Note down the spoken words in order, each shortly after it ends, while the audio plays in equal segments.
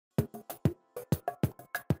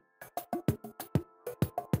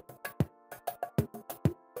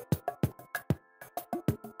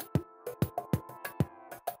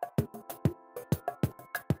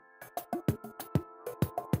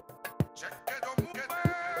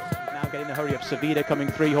Don't get in a hurry up. Savida coming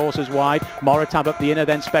 3 horses wide. Moritab up the inner,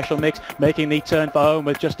 then Special Mix making the turn for home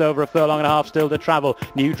with just over a furlong and a half still to travel.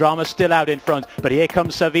 New Drama still out in front, but here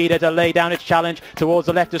comes Savida to lay down its challenge towards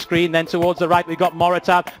the left of screen, then towards the right we've got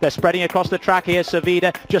Moritab. They're spreading across the track here.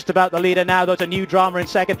 Savida just about the leader now. There's a New Drama in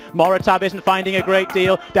second. Moritab isn't finding a great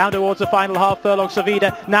deal. Down towards the final half furlong.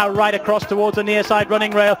 Savida now right across towards the near side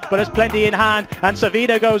running rail, but has plenty in hand, and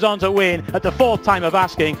Savida goes on to win at the 4th time of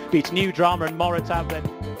asking. Beats New Drama and Moritab then.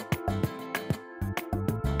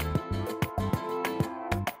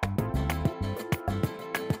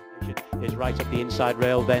 Is right up the inside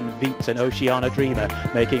rail, then Veets and Oceana Dreamer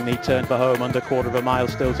making the turn for home, under 1/4 of a mile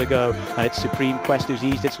still to go, and it's Supreme Quest who's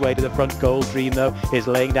eased its way to the front. Gold Dream though is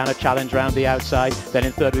laying down a challenge round the outside. Then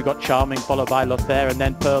in third we've got Charming, followed by Lothair and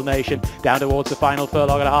then Pearl Nation. Down towards the final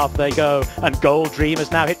furlong and a half they go, and Gold Dream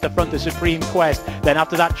has now hit the front of Supreme Quest. Then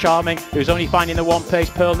after that Charming, who's only finding the 1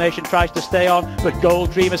 pace. Pearl Nation tries to stay on, but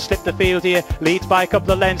Gold Dream has slipped the field here, leads by a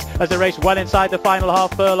couple of lengths as they race well inside the final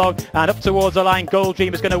half furlong, and up towards the line. Gold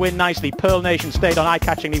Dream is going to win nicely. Pearl Nation stayed on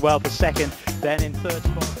eye-catchingly well for second, then in third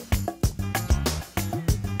spot.